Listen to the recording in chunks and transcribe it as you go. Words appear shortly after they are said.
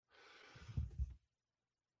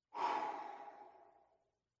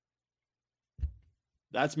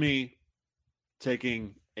That's me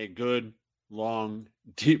taking a good, long,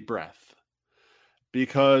 deep breath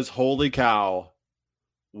because holy cow,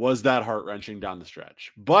 was that heart-wrenching down the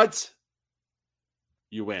stretch. But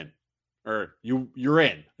you win. Or you're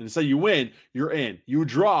in. And so you win, you're in. You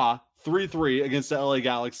draw 3-3 against the LA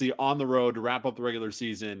Galaxy on the road to wrap up the regular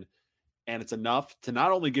season. And it's enough to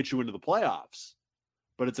not only get you into the playoffs,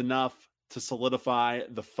 but it's enough to solidify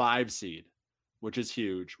the 5 seed, which is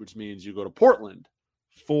huge, which means you go to Portland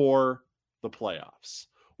for the playoffs.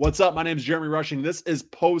 What's up? My name is Jeremy Rushing. This is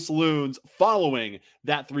Post Loons following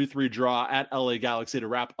that 3-3 draw at LA Galaxy to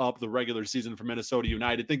wrap up the regular season for Minnesota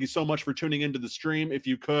United. Thank you so much for tuning into the stream. If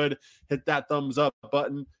you could, hit that thumbs up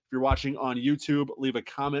button. If you're watching on YouTube, leave a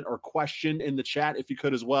comment or question in the chat if you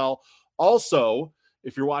could as well. Also,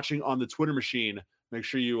 if you're watching on the Twitter machine, make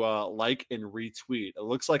sure you like and retweet. It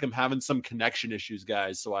looks like I'm having some connection issues,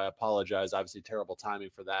 guys, so I apologize. Obviously, terrible timing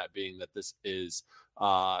for that, being that this is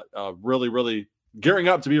really gearing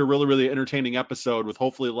up to be a really entertaining episode with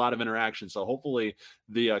hopefully a lot of interaction. So hopefully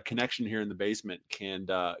the connection here in the basement can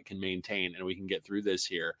maintain and we can get through this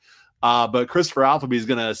here. But Christopher Alphaby is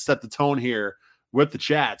going to set the tone here with the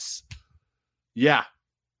chats. Yeah,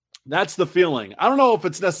 that's the feeling. I don't know if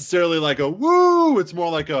it's necessarily like a woo. It's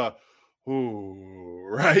more like a ooh,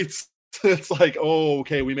 right? It's like, oh,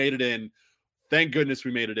 okay, we made it in. Thank goodness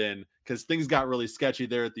we made it in because things got really sketchy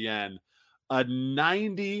there at the end. A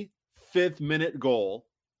 95th minute goal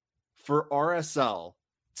for RSL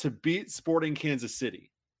to beat Sporting Kansas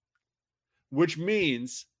City, which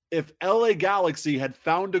means if LA Galaxy had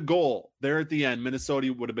found a goal there at the end,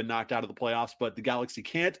 Minnesota would have been knocked out of the playoffs, but the Galaxy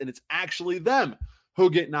can't, and it's actually them who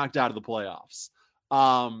get knocked out of the playoffs.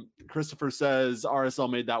 Christopher says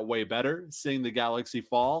RSL made that way better, seeing the Galaxy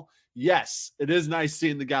fall. Yes, it is nice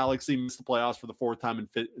seeing the Galaxy miss the playoffs for the 4th time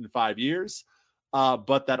in 5 years.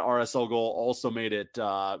 But that RSL goal also made it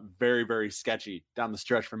very sketchy down the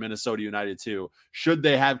stretch for Minnesota United too. Should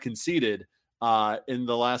they have conceded in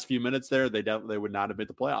the last few minutes there, they would not have made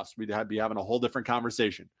the playoffs. We'd be having a whole different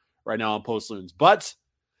conversation right now on Post Loons. But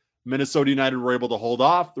Minnesota United were able to hold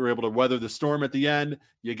off. They were able to weather the storm at the end.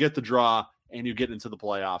 You get the draw and you get into the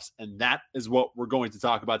playoffs. And that is what we're going to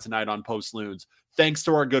talk about tonight on Post Loons. Thanks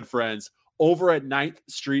to our good friends over at 9th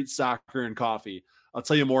Street Soccer and Coffee. I'll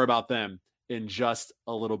tell you more about them in just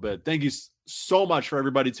a little bit. Thank you so much for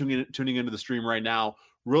everybody tuning into the stream right now.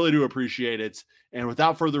 Really do appreciate it. And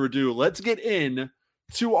without further ado, let's get in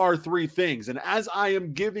to our 3 things. And as I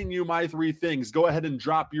am giving you my 3 things, go ahead and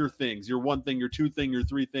drop your things, your 1 thing, your 2 thing, your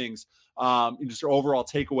 3 things, just your overall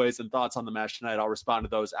takeaways and thoughts on the match tonight. I'll respond to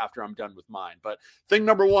those after I'm done with mine. But thing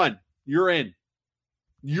number 1, you're in.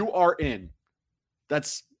 You are in.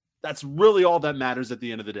 That's really all that matters at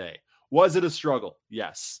the end of the day. Was it a struggle?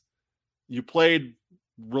 Yes. You played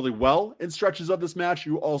really well in stretches of this match.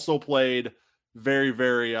 You also played very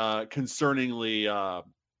concerningly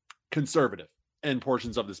conservative in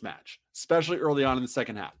portions of this match, especially early on in the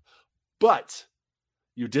second half. But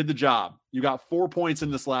you did the job. You got 4 points in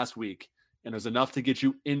this last week, and it was enough to get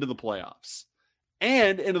you into the playoffs.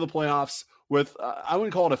 And into the playoffs with, I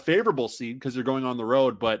wouldn't call it a favorable seed because you're going on the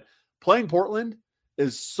road, but playing Portland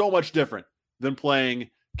is so much different than playing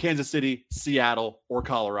Kansas City, Seattle, or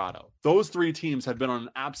Colorado. Those 3 teams have been on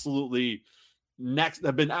absolutely next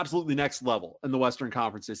level in the Western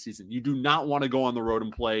Conference this season. You do not want to go on the road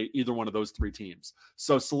and play either one of those 3 teams.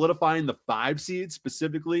 So solidifying the 5 seed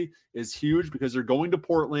specifically is huge because they're going to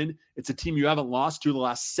Portland. It's a team you haven't lost to the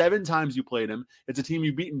last 7 times you played them. It's a team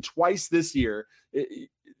you've beaten twice this year.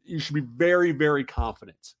 You should be very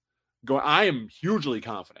confident. I am hugely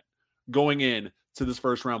confident going in to this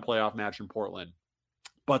first round playoff match in Portland.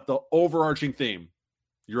 But the overarching theme,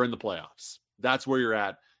 you're in the playoffs. That's where you're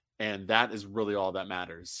at. And that is really all that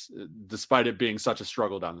matters, despite it being such a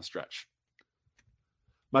struggle down the stretch.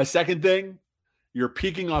 My second thing, you're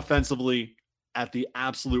peaking offensively at the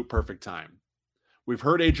absolute perfect time. We've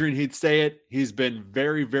heard Adrian Heath say it. He's been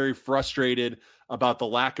very frustrated about the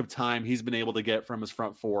lack of time he's been able to get from his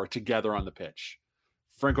front 4 together on the pitch.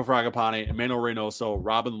 Franco Fragapane, Emmanuel Reynoso,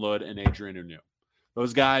 Robin Lod, and Adrian Hunou.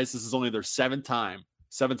 Those guys, this is only their 7th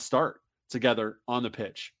start together on the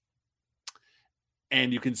pitch.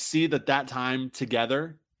 And you can see that time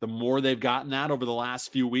together, the more they've gotten that over the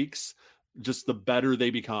last few weeks, just the better they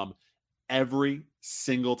become every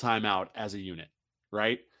single time out as a unit,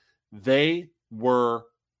 right? They were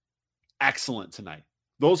excellent tonight.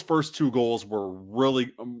 Those first 2 goals were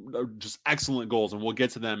really just excellent goals, and we'll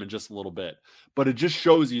get to them in just a little bit. But it just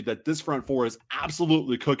shows you that this front 4 is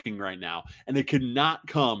absolutely cooking right now, and it could not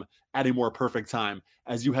come at a more perfect time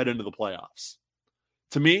as you head into the playoffs.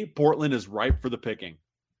 To me, Portland is ripe for the picking.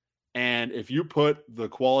 And if you put the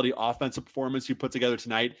quality offensive performance you put together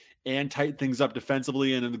tonight and tighten things up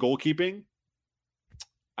defensively and in the goalkeeping,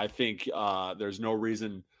 I think there's no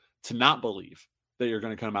reason to not believe that you're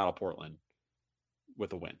going to come out of Portland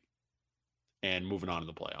with a win and moving on to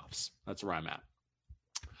the playoffs. That's where I'm at.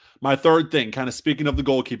 My third thing, kind of speaking of the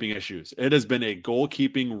goalkeeping issues, it has been a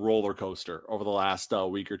goalkeeping roller coaster over the last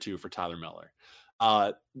week or two for Tyler Miller.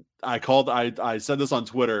 I said this on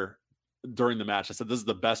Twitter during the match. I said, this is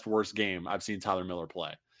the best, worst game I've seen Tyler Miller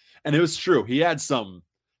play. And it was true. He had some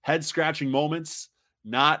head scratching moments,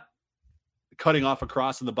 not cutting off a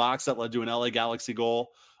cross in the box that led to an LA Galaxy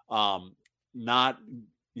goal. The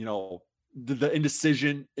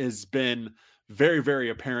indecision has been very,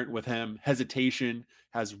 very apparent with him. Hesitation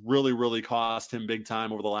has really, really cost him big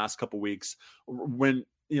time over the last couple of weeks. When,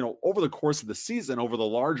 over the course of the season, over the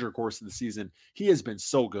larger course of the season, he has been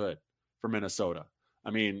so good for Minnesota.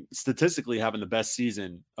 I mean, statistically having the best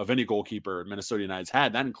season of any goalkeeper Minnesota United's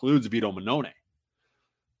had, that includes Vito Mannone.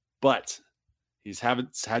 But he's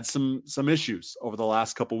had some issues over the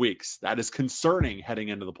last couple of weeks. That is concerning heading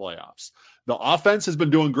into the playoffs. The offense has been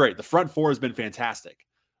doing great. The front four has been fantastic.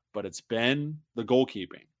 But it's been the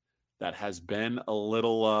goalkeeping that has been a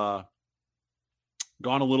little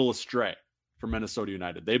gone a little astray for Minnesota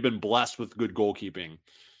United. They've been blessed with good goalkeeping,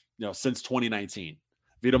 since 2019.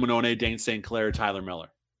 Vito Mannone, Dane St. Clair, Tyler Miller.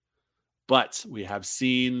 But we have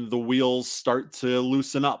seen the wheels start to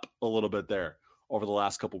loosen up a little bit there over the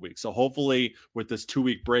last couple of weeks. So hopefully with this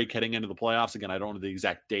 2-week break heading into the playoffs, again, I don't know the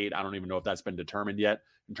exact date. I don't even know if that's been determined yet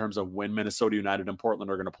in terms of when Minnesota United and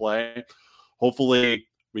Portland are going to play. Hopefully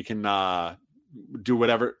we can do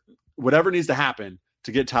whatever needs to happen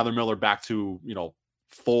to get Tyler Miller back to,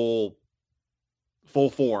 full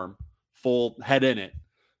form, full head in it.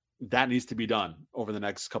 That needs to be done over the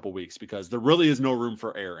next couple weeks because there really is no room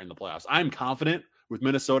for error in the playoffs. I'm confident with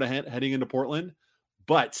Minnesota heading into Portland,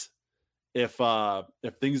 but if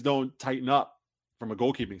things don't tighten up from a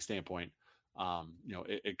goalkeeping standpoint,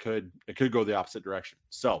 it could go the opposite direction.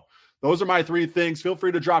 So those are my 3 things. Feel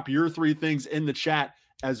free to drop your 3 things in the chat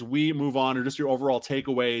as we move on, or just your overall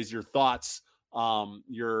takeaways, your thoughts,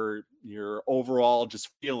 your overall just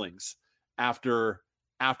feelings after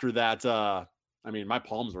that. My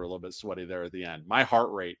palms were a little bit sweaty there at the end. My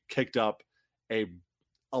heart rate kicked up a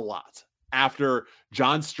lot after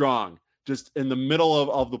John Strong, just in the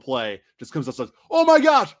middle of the play, just comes up and says, "Oh my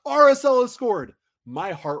gosh, RSL has scored."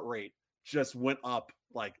 My heart rate just went up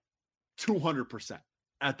like 200%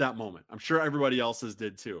 at that moment. I'm sure everybody else's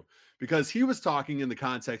did too, because he was talking in the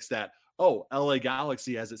context that, LA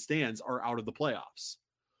Galaxy as it stands are out of the playoffs.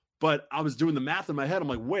 But I was doing the math in my head. I'm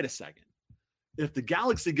like, wait a second. If the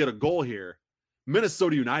Galaxy get a goal here,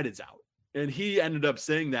 Minnesota United's out. And he ended up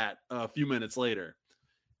saying that a few minutes later.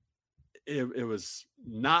 It was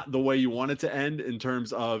not the way you want it to end in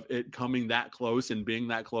terms of it coming that close and being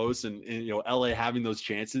that close and LA having those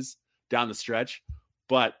chances down the stretch.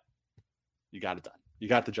 But you got it done. You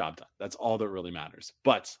got the job done. That's all that really matters.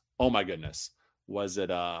 But oh my goodness, was it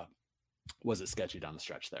sketchy down the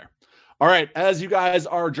stretch there? All right, as you guys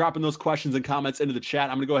are dropping those questions and comments into the chat,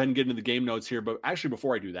 I'm going to go ahead and get into the game notes here. But actually,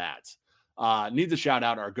 before I do that, need to shout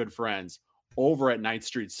out our good friends over at 9th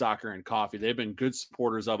Street Soccer and Coffee. They've been good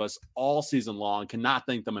supporters of us all season long. Cannot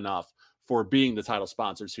thank them enough for being the title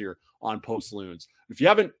sponsors here on Post Loons. If you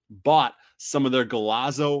haven't bought some of their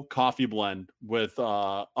Galazzo coffee blend with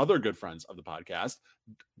other good friends of the podcast,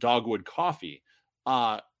 Dogwood Coffee,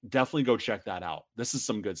 definitely go check that out. This is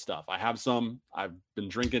some good stuff. I have some. I've been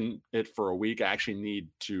drinking it for a week. I actually need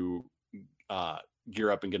to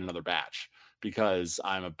gear up and get another batch because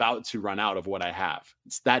I'm about to run out of what I have.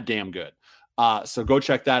 It's that damn good. So go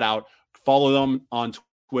check that out. Follow them on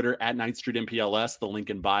Twitter at 9th Street MPLS. The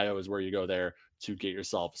link in bio is where you go there to get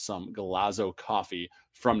yourself some Galazzo coffee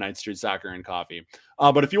from 9th Street Soccer and Coffee.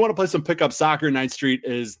 But if you want to play some pickup soccer, 9th Street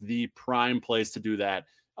is the prime place to do that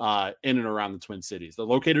in and around the Twin Cities. They're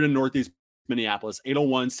located in Northeast Minneapolis,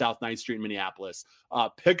 801 South 9th Street in Minneapolis.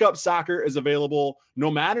 Pickup soccer is available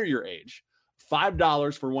no matter your age.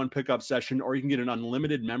 $5 for one pickup session, or you can get an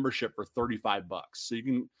unlimited membership for $35. So you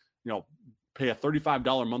can, pay a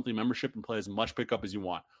 $35 monthly membership and play as much pickup as you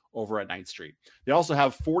want over at 9th Street. They also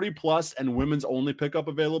have 40 plus and women's only pickup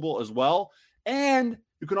available as well. And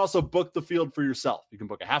you can also book the field for yourself. You can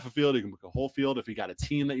book a half a field. You can book a whole field. If you got a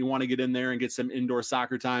team that you want to get in there and get some indoor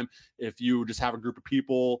soccer time, if you just have a group of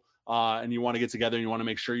people and you want to get together and you want to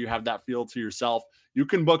make sure you have that field to yourself, you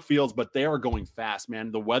can book fields, but they are going fast,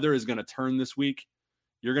 man. The weather is going to turn this week.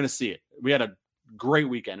 You're going to see it. We had a great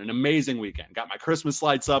weekend, an amazing weekend. Got my Christmas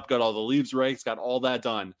lights up, got all the leaves raked, got all that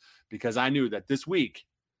done because I knew that this week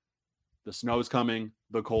The snow's coming.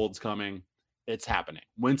 The cold's coming. It's happening.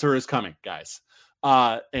 Winter is coming, guys.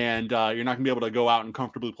 And you're not going to be able to go out and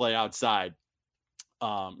comfortably play outside,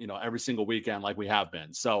 every single weekend like we have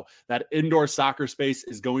been. So that indoor soccer space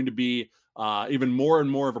is going to be even more and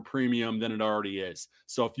more of a premium than it already is.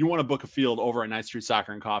 So if you want to book a field over at 9th Street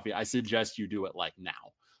Soccer and Coffee, I suggest you do it like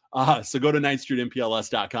now. So go to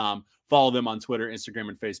 9thstreetmpls.com. Follow them on Twitter, Instagram,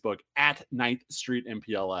 and Facebook at 9th Street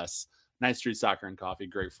MPLS. 9th Street Soccer and Coffee,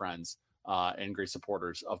 great friends and great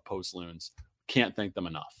supporters of Post Loons. Can't thank them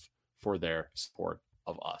enough for their support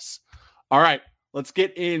of us. All right, let's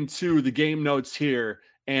get into the game notes here,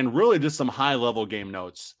 and really just some high-level game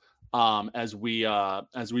notes as we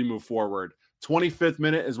move forward. 25th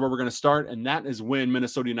minute is where we're going to start, and that is when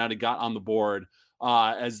Minnesota United got on the board.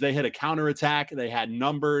 As they hit a counterattack, they had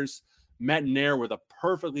numbers, met Nair with a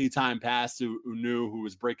perfectly timed pass to Unu, who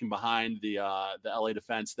was breaking behind the LA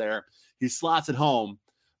defense there. He slots it home,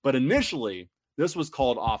 but initially this was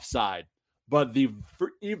called offside. But the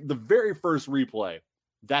very first replay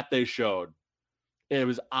that they showed, it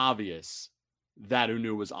was obvious that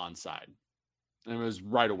Unu was onside. And it was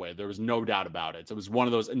right away. There was no doubt about it. It was one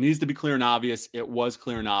of those, it needs to be clear and obvious. It was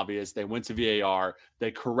clear and obvious. They went to VAR.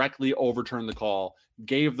 They correctly overturned the call,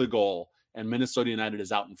 gave the goal, and Minnesota United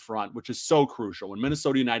is out in front, which is so crucial. When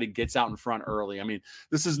Minnesota United gets out in front early, I mean,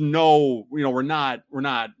 this is we're not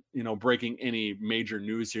breaking any major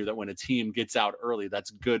news here that when a team gets out early,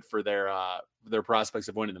 that's good for their prospects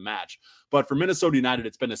of winning the match. But for Minnesota United,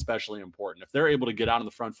 it's been especially important. If they're able to get out on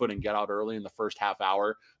the front foot and get out early in the first half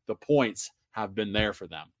hour, the points have been there for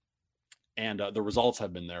them. And the results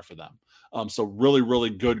have been there for them. So really, really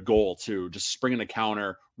good goal too. Just springing a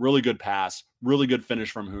counter, really good pass, really good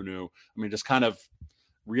finish from Hunu. I mean, just kind of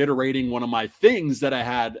reiterating one of my things that I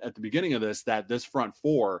had at the beginning of this, that this front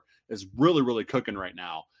four is really, really cooking right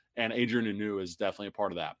now. And Adrien Hunou is definitely a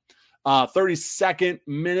part of that. 32nd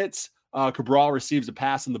minute, Cabral receives a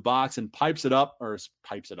pass in the box and pops it up for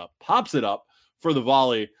the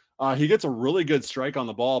volley. He gets a really good strike on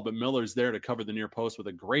the ball, but Miller's there to cover the near post with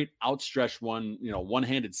a great outstretched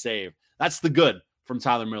one-handed save. That's the good from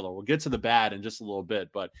Tyler Miller. We'll get to the bad in just a little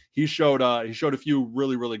bit, but he showed a few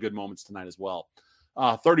really, really good moments tonight as well.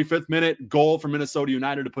 35th minute, goal for Minnesota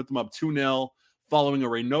United to put them up 2-0 following a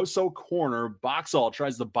Reynoso corner. Boxall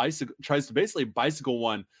tries to basically bicycle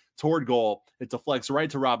one toward goal. It deflects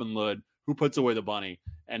right to Robin Lod, who puts away the bunny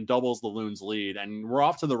and doubles the Loons lead. And we're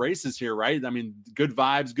off to the races here, right? I mean, good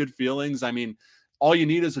vibes, good feelings. I mean, all you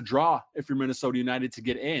need is a draw if you're Minnesota United to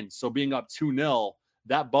get in. So being up 2-0,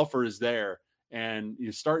 that buffer is there and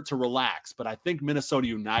you start to relax. But I think Minnesota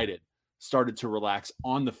United started to relax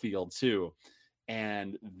on the field too.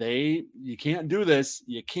 And you can't do this.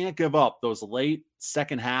 You can't give up those late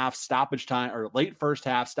second half stoppage time or late first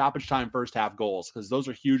half stoppage time, first half goals, because those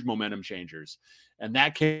are huge momentum changers. And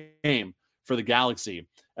that came for the Galaxy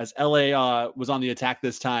as LA was on the attack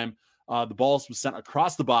this time. The ball was sent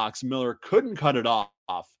across the box. Miller couldn't cut it off.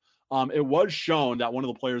 It was shown that one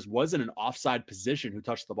of the players was in an offside position who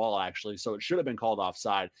touched the ball, actually. So it should have been called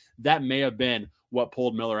offside. That may have been what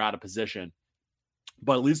pulled Miller out of position.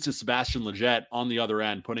 But it leads to Sebastian Lletget on the other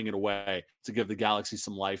end, putting it away to give the Galaxy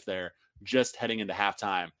some life there, just heading into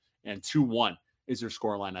halftime. And 2-1 is your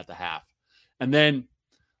scoreline at the half. And then,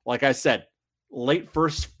 like I said, late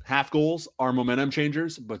first half goals are momentum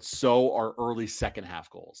changers, but so are early second half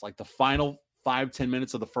goals. Like the final 5-10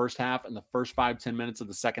 minutes of the first half and the first 5-10 minutes of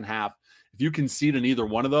the second half. If you concede in either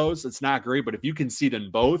one of those, it's not great. But if you concede in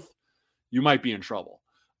both, you might be in trouble.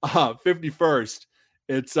 51st.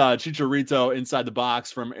 It's Chicharito inside the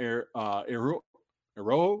box from Iroho.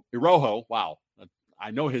 Wow.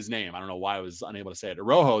 I know his name. I don't know why I was unable to say it.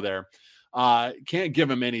 Iroho there. Can't give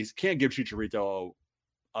Chicharito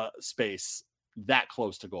space that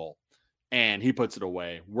close to goal. And he puts it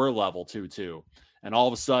away. We're level 2-2. And all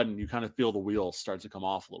of a sudden, you kind of feel the wheels start to come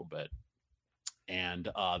off a little bit. And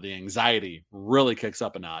the anxiety really kicks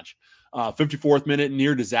up a notch. 54th minute,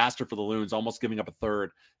 near disaster for the Loons, almost giving up a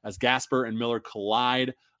third as Gasper and Miller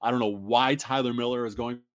collide. I don't know why Tyler Miller is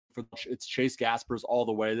going for it's Chase Gaspers all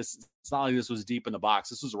the way. It's not like this was deep in the box.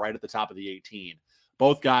 This was right at the top of the 18.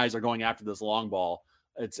 Both guys are going after this long ball.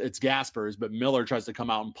 It's Gaspers, but Miller tries to come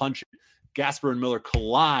out and punch it. Gasper and Miller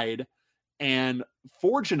collide, and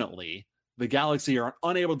fortunately, the Galaxy are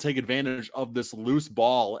unable to take advantage of this loose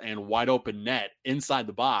ball and wide open net inside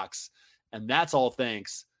the box. And that's all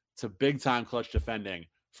thanks to big-time clutch defending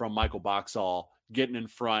from Michael Boxall, getting in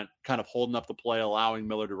front, kind of holding up the play, allowing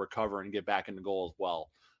Miller to recover and get back into goal as well.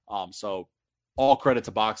 So all credit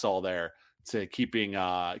to Boxall there to keeping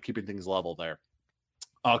things level there.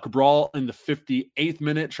 Cabral in the 58th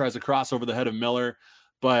minute tries to cross over the head of Miller,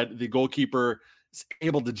 but the goalkeeper is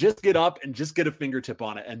able to just get up and just get a fingertip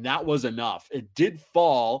on it, and that was enough. It did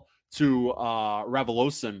fall to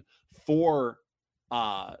Raveloson for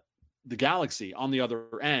the Galaxy on the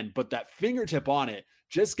other end, but that fingertip on it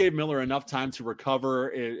just gave Miller enough time to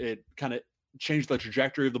recover. It kind of changed the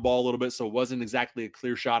trajectory of the ball a little bit, so it wasn't exactly a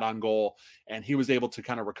clear shot on goal, and he was able to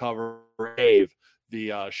kind of recover, save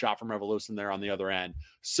the shot from Raveloson there on the other end.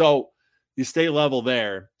 So you stay level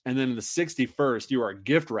there, and then in the 61st, you are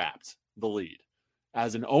gift-wrapped the lead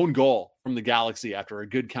as an own goal from the Galaxy after a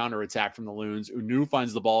good counterattack from the Loons. Unu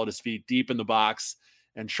finds the ball at his feet deep in the box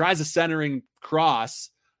and tries a centering cross,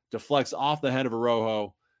 deflects off the head of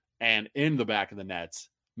Araujo and in the back of the net.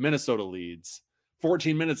 Minnesota leads.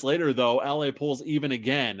 14 minutes later, though, LA pulls even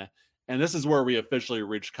again, and this is where we officially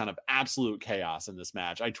reached kind of absolute chaos in this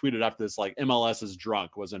match. I tweeted after this, like, MLS is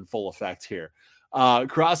drunk was in full effect here.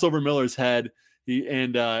 Cross over Miller's head,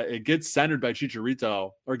 it gets centered by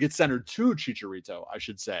Chicharito, or gets centered to Chicharito, I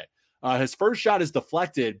should say. His first shot is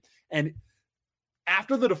deflected, and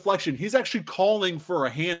after the deflection, he's actually calling for a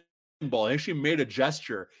handball. He actually made a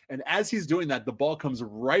gesture, and as he's doing that, the ball comes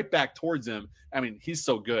right back towards him. I mean, he's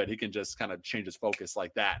so good. He can just kind of change his focus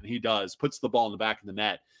like that, and he does. Puts the ball in the back of the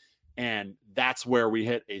net, and that's where we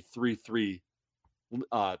hit a 3-3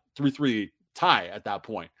 tie at that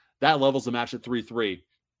point. That levels the match at 3-3.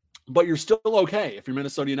 But you're still okay if you're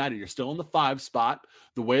Minnesota United. You're still in the 5 spot.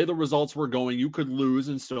 The way the results were going, you could lose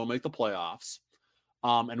and still make the playoffs.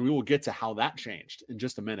 And we will get to how that changed in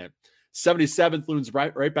just a minute. 77th, Loons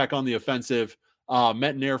right back on the offensive.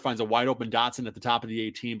 Metanair finds a wide open Dotson at the top of the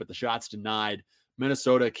 18, but the shot's denied.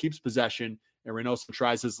 Minnesota keeps possession, and Reynoso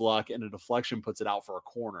tries his luck, and a deflection puts it out for a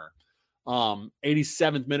corner.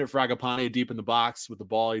 87th minute, Fragapane deep in the box with the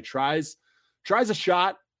ball. He tries a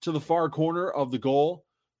shot to the far corner of the goal,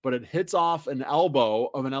 but it hits off an elbow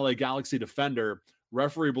of an LA Galaxy defender.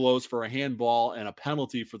 Referee blows for a handball and a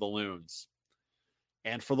penalty for the Loons.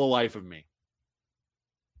 And for the life of me,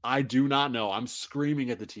 I do not know. I'm screaming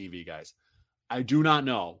at the TV, guys. I do not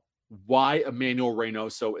know why Emmanuel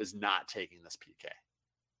Reynoso is not taking this PK.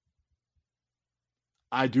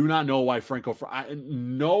 I do not know why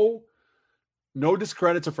no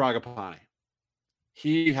discredit to Fragapane.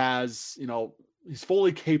 He has, he's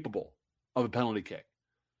fully capable of a penalty kick.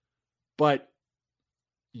 But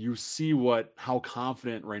you see how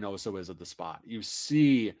confident Reynoso is at the spot. You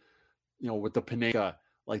see, with the Pineda,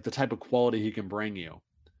 like the type of quality he can bring you.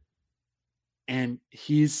 And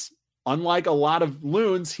he's, unlike a lot of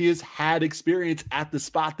Loons, he has had experience at the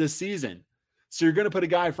spot this season. So you're going to put a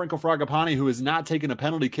guy, Franco Fragapane, who has not taken a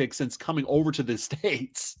penalty kick since coming over to the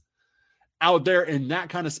States, out there in that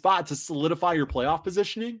kind of spot to solidify your playoff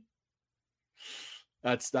positioning?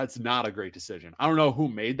 That's not a great decision. I don't know who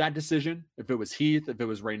made that decision. If it was Heath, if it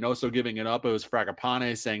was Reynoso giving it up, it was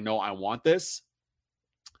Fragapane saying, no, I want this.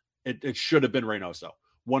 It should have been Reynoso.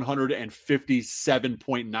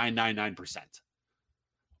 157.999%.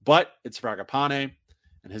 But it's Fragapane,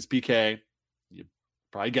 and his PK, you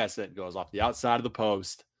probably guessed it, goes off the outside of the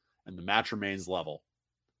post, and the match remains level.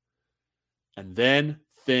 And then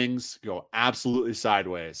things go absolutely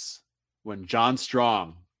sideways when John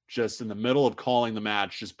Strong, just in the middle of calling the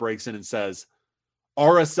match, just breaks in and says,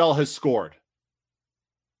 RSL has scored.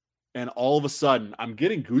 And all of a sudden, I'm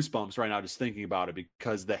getting goosebumps right now just thinking about it,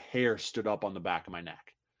 because the hair stood up on the back of my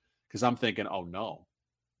neck. Because I'm thinking, oh no.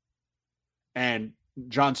 And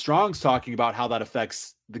John Strong's talking about how that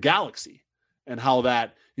affects the Galaxy, and how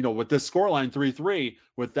that, with this scoreline 3-3,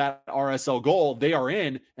 with that RSL goal, they are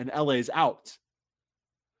in and LA's out.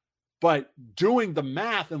 But doing the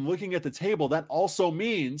math and looking at the table, that also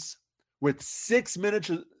means with 6 minutes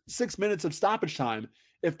of stoppage time,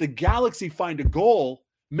 if the Galaxy find a goal,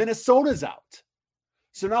 Minnesota's out.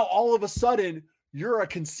 So now all of a sudden, you're a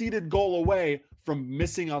conceded goal away from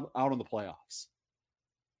missing out on the playoffs.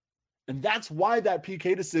 And that's why that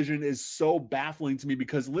PK decision is so baffling to me,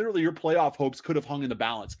 because literally your playoff hopes could have hung in the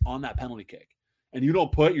balance on that penalty kick. And you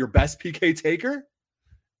don't put your best PK taker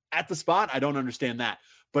at the spot? I don't understand that.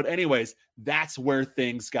 But anyways, that's where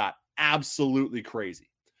things got absolutely crazy.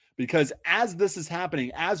 Because as this is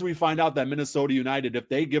happening, as we find out that Minnesota United, if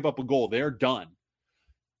they give up a goal, they're done.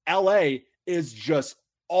 LA is just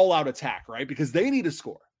all out attack, right? Because they need to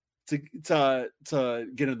score to get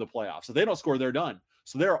into the playoffs. So they don't score, they're done.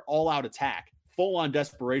 So they're all out attack, full on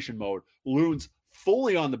desperation mode. Loons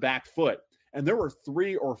fully on the back foot. And there were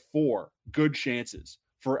 3 or 4 good chances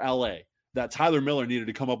for LA that Tyler Miller needed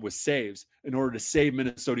to come up with saves in order to save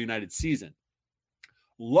Minnesota United's season.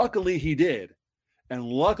 Luckily he did. And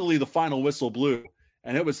luckily the final whistle blew,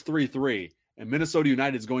 and it was 3-3, and Minnesota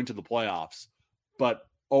United is going to the playoffs. But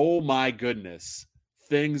oh my goodness,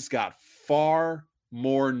 things got far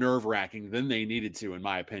more nerve-wracking than they needed to, in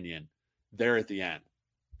my opinion, there at the end.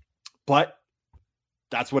 But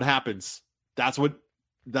that's what happens. That's what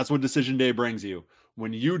decision day brings you.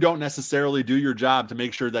 When you don't necessarily do your job to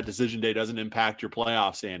make sure that decision day doesn't impact your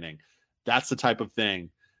playoff standing, that's the type of thing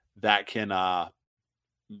that can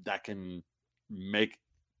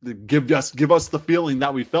give us the feeling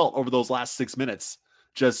that we felt over those last 6 minutes.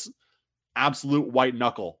 Just absolute white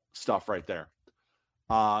knuckle stuff right there.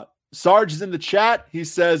 Sarge is in the chat. He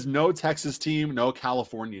says no Texas team, no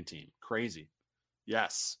California team. Crazy.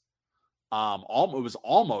 Yes. It was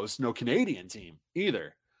almost no Canadian team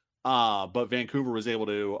either. But Vancouver was able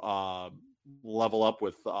to level up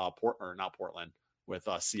with with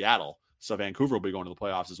Seattle. So Vancouver will be going to the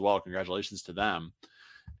playoffs as well. Congratulations to them.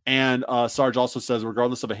 And Sarge also says,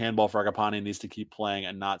 regardless of a handball, Fragapane needs to keep playing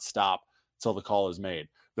and not stop until the call is made.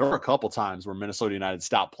 There were a couple times where Minnesota United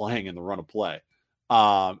stopped playing in the run of play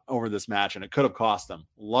over this match, and it could have cost them.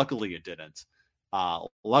 Luckily, it didn't.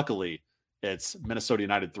 Luckily, it's Minnesota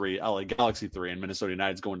United 3, LA Galaxy 3, and Minnesota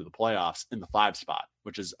United's going to the playoffs in the 5 spot,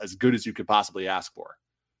 which is as good as you could possibly ask for.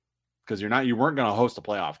 Because you weren't going to host a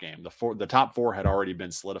playoff game. The top 4 had already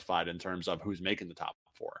been solidified in terms of who's making the top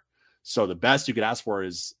 4. So the best you could ask for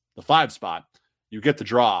is the 5 spot. You get the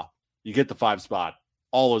draw, you get the 5 spot.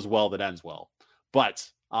 All is well that ends well. But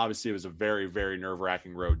obviously, it was a very, very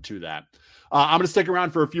nerve-wracking road to that. I'm going to stick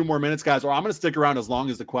around for a few more minutes, guys, or I'm going to stick around as long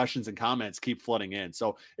as the questions and comments keep flooding in.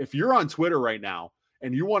 So if you're on Twitter right now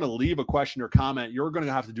and you want to leave a question or comment, you're going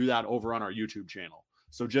to have to do that over on our YouTube channel.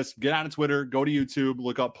 So just get out of Twitter, go to YouTube,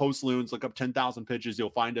 look up Post Loons, look up 10,000 Pitches. You'll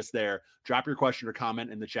find us there. Drop your question or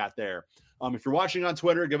comment in the chat there. If you're watching on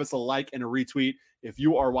Twitter, give us a like and a retweet. If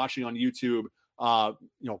you are watching on YouTube,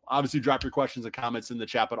 obviously drop your questions and comments in the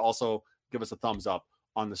chat, but also give us a thumbs up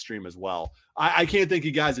on the stream as well. I can't thank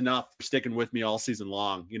you guys enough for sticking with me all season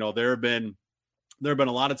long. There have been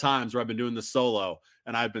a lot of times where I've been doing this solo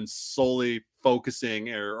and I've been solely focusing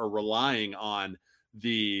or relying on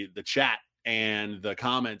the chat and the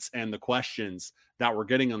comments and the questions that we're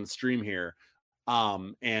getting on the stream here.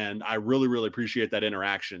 And I really, really appreciate that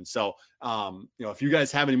interaction. So, if you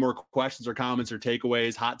guys have any more questions or comments or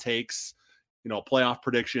takeaways, hot takes, playoff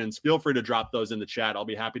predictions, feel free to drop those in the chat. I'll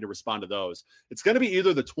be happy to respond to those. It's going to be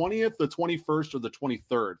either the 20th, the 21st, or the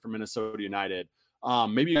 23rd for Minnesota United.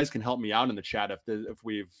 Maybe you guys can help me out in the chat if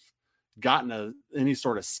we've gotten any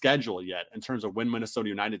sort of schedule yet in terms of when Minnesota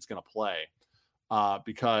United's going to play.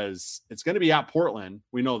 Because it's going to be at Portland.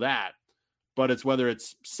 We know that, but it's whether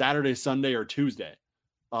it's Saturday, Sunday, or Tuesday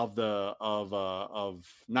of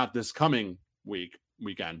not this coming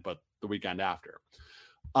weekend, but the weekend after.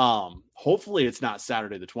 Hopefully it's not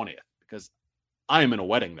Saturday the 20th because I am in a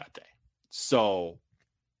wedding that day. So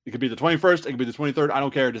it could be the 21st, it could be the 23rd. I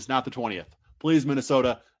don't care. It's not the 20th. Please,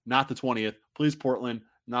 Minnesota, not the 20th. Please, Portland,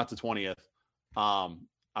 not the 20th.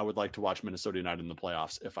 I would like to watch Minnesota United in the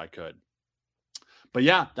playoffs if I could. But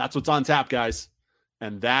yeah, that's what's on tap, guys.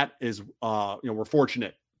 And that is, we're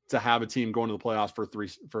fortunate to have a team going to the playoffs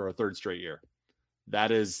for a third straight year. That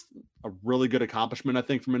is a really good accomplishment, I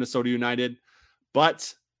think, for Minnesota United.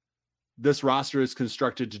 But this roster is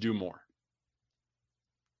constructed to do more.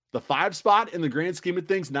 The 5 spot in the grand scheme of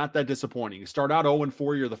things, not that disappointing. You start out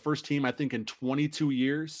 0-4. You're the first team, I think, in 22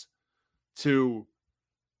 years to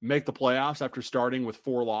make the playoffs after starting with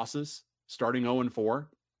 4 losses, starting 0-4.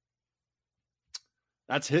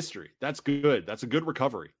 That's history. That's good. That's a good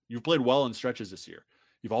recovery. You've played well in stretches this year.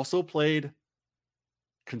 You've also played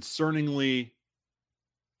concerningly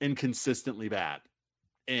inconsistently bad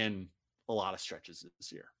in a lot of stretches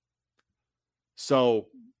this year. So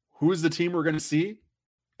who is the team we're going to see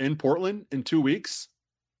in Portland in 2 weeks?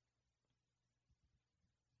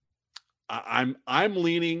 I'm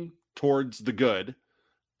leaning towards the good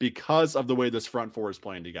because of the way this front 4 is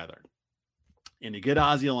playing together. And you get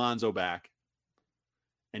Ozzie Alonso back,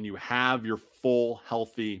 and you have your full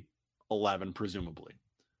healthy 11, presumably.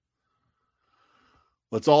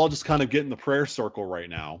 Let's all just kind of get in the prayer circle right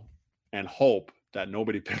now and hope that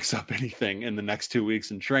nobody picks up anything in the next 2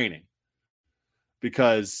 weeks in training.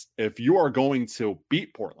 Because if you are going to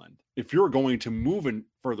beat Portland, if you're going to move in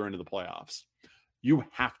further into the playoffs, you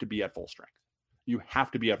have to be at full strength. You have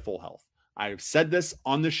to be at full health. I've said this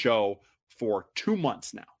on the show for 2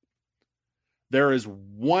 months now. There is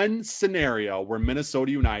one scenario where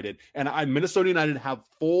Minnesota United have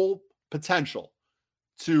full potential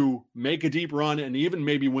to make a deep run and even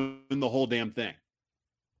maybe win the whole damn thing.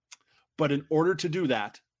 But in order to do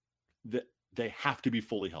that, they have to be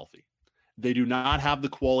fully healthy. They do not have the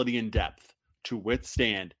quality and depth to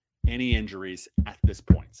withstand any injuries at this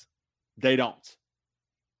point. They don't.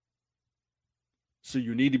 So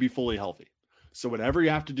you need to be fully healthy. So whatever you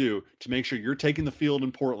have to do to make sure you're taking the field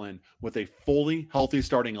in Portland with a fully healthy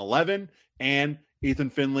starting 11 and Ethan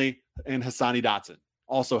Finley and Hassani Dotson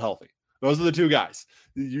also healthy. Those are the two guys.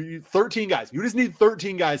 13 guys. You just need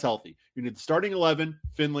 13 guys healthy. You need the starting 11,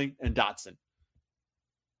 Finley, and Dotson.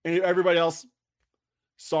 And everybody else,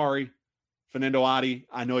 sorry. Fernando Adi,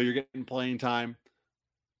 I know you're getting playing time.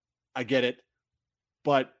 I get it.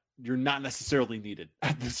 But you're not necessarily needed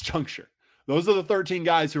at this juncture. Those are the 13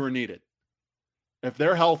 guys who are needed. If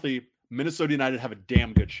they're healthy, Minnesota United have a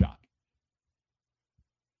damn good shot.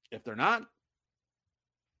 If they're not,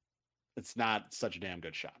 it's not such a damn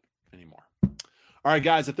good shot anymore. All right,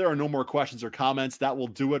 guys, if there are no more questions or comments, that will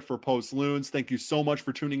do it for Post Loons. Thank you so much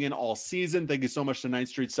for tuning in all season. Thank you so much to 9th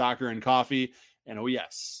Street Soccer and Coffee. And oh,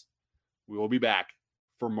 yes, we will be back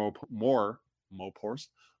for more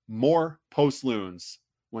Post Loons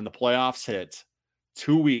when the playoffs hit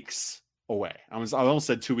 2 weeks away. I almost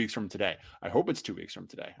said 2 weeks from today. I hope it's 2 weeks from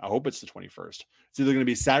today. I hope it's the 21st. It's either going to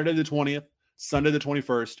be Saturday the 20th, Sunday the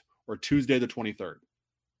 21st, or Tuesday the 23rd.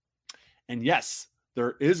 And yes,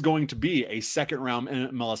 there is going to be a second round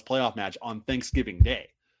MLS playoff match on Thanksgiving Day.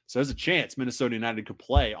 So there's a chance Minnesota United could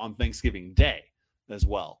play on Thanksgiving Day as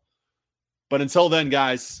well. But until then,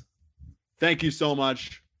 guys, thank you so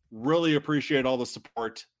much. Really appreciate all the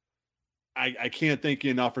support. I can't thank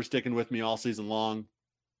you enough for sticking with me all season long.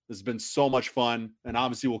 This has been so much fun, and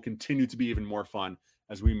obviously will continue to be even more fun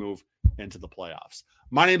as we move into the playoffs.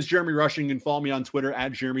 My name is Jeremy Rushing. You can follow me on Twitter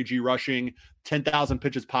at Jeremy G. Rushing. 10,000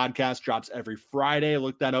 Pitches podcast drops every Friday.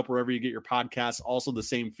 Look that up wherever you get your podcasts. Also the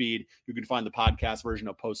same feed. You can find the podcast version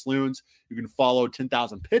of Post Loons. You can follow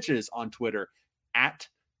 10,000 Pitches on Twitter at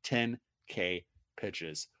 10K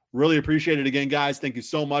Pitches. Really appreciate it again, guys. Thank you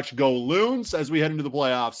so much. Go Loons as we head into the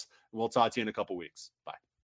playoffs. And we'll talk to you in a couple weeks. Bye.